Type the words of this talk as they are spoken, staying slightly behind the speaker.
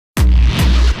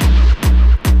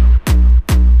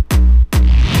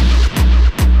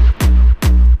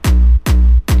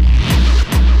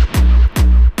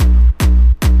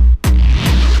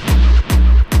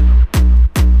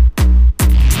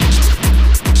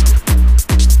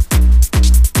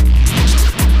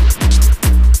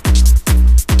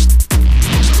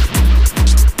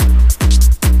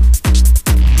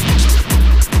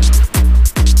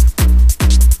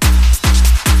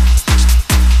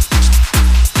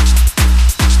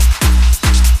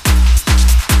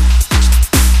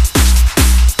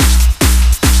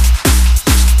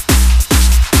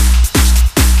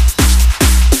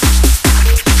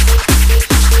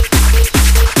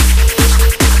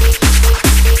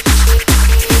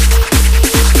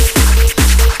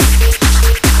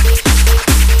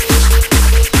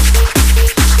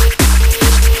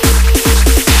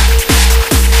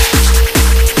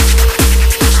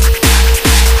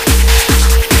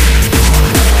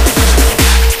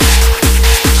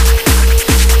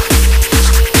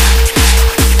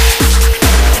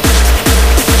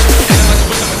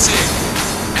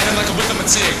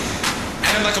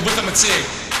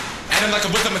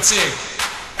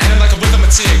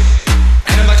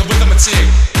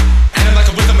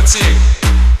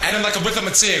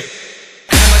rhythmatic.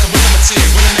 Acting like a rhythmatic.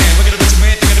 With a man, look at a rich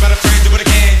man, thinking about a friend, do it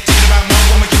again. Thinking about more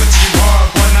woman, give it to you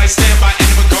hard. One night stand by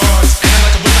any regards. Acting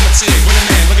like a rhythmatic. With a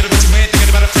man, look at a rich man,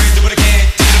 thinking about a friend, do it again.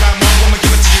 Thinking about more woman,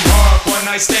 give it to you hard. One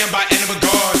night stand by any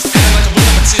regards. Acting like a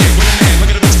rhythmatic. With a man,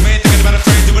 look at a rich man, thinking about a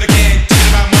friend, do it again.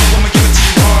 Thinking about more woman, give it to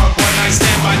you hard. One night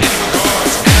stand by any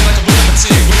regards. Acting like a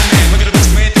rhythmatic. With a man, look at a rich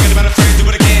man, thinking about a friend, do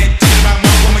it again. Thinking about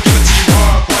more woman, give it to you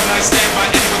hard. One night stand by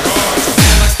any regards.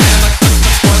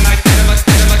 One night,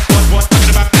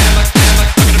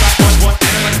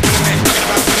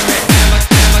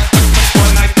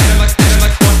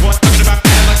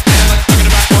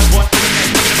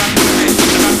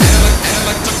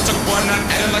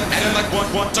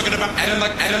 what, talking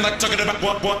about, talking about,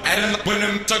 what, talking about, with a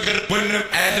man, talking about, with a man,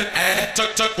 one night, what, talking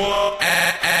about, what,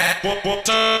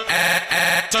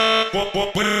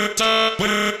 talking about,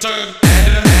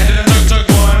 what,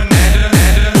 with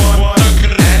a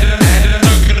man,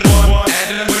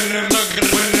 talking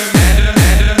about, with a man,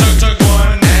 talking about,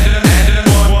 one night,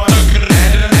 what, talking about,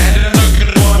 talking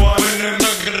about, what, when them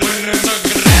talking, when them talk,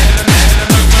 what,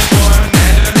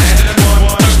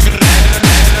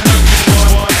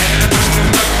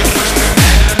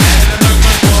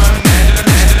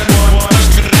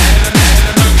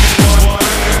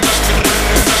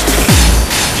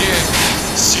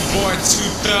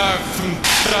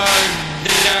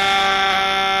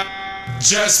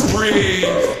 just breathe.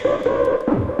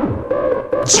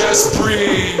 Just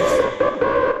breathe.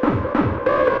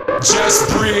 Just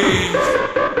breathe.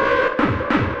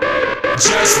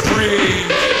 Just breathe.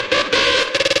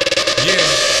 Yeah,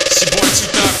 it's your boy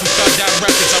 2000 from Thugged Out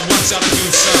Records. I want y'all to do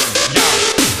something, y'all.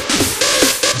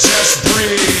 Just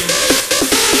breathe.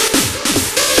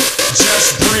 Just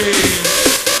breathe.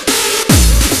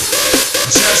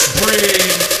 Just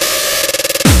breathe.